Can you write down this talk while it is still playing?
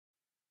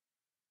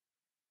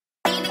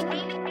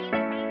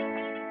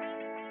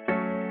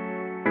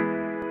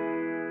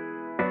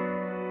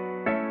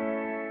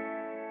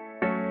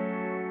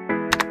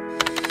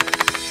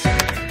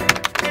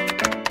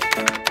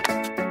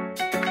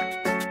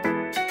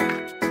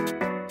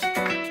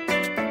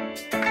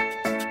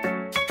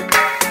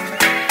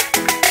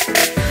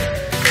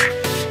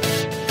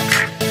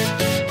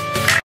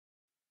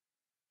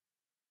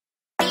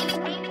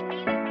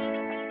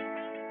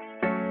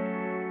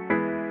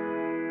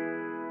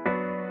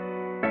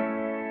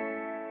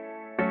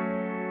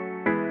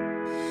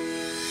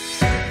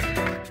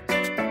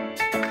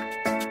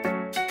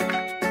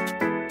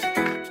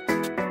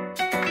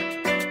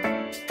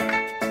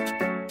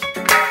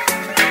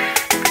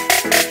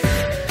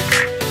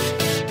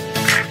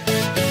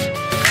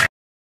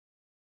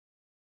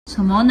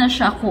So, mao na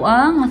siya ako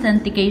ang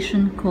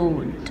authentication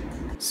code.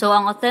 So,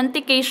 ang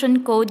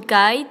authentication code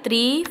kay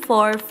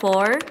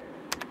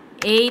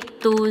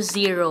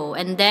 344820.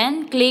 And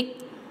then, click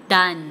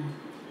Done.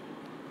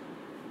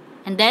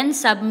 And then,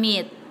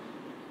 Submit.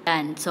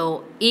 Yan.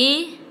 So,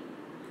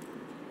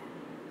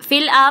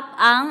 fill up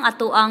ang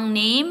atuang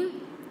name.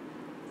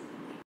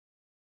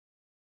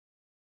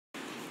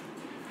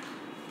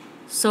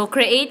 So,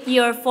 create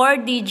your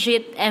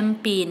 4-digit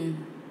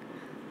MPIN.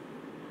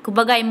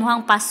 Kumbaga,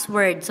 imuhang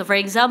password. So, for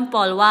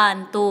example,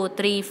 1, 2,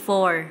 3,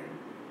 4.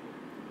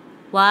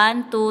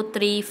 1, 2,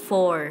 3,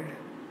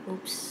 4.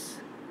 Oops.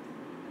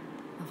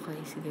 Okay,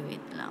 sige,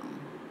 wait lang.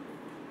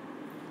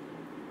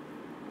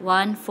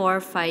 1, 4,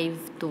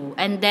 5, 2.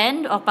 And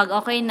then, pag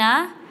okay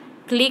na,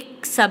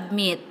 click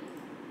Submit.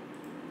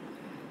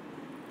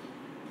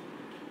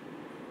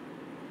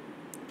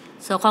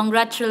 So,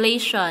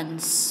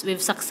 congratulations!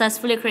 We've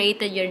successfully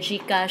created your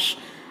Gcash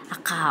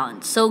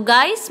account. So,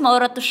 guys,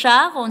 maura to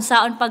siya kung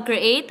saan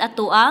pag-create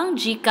ato ang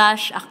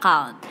Gcash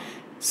account.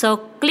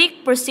 So,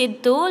 click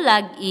Proceed to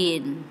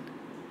Login.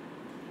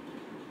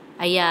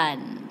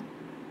 Ayan.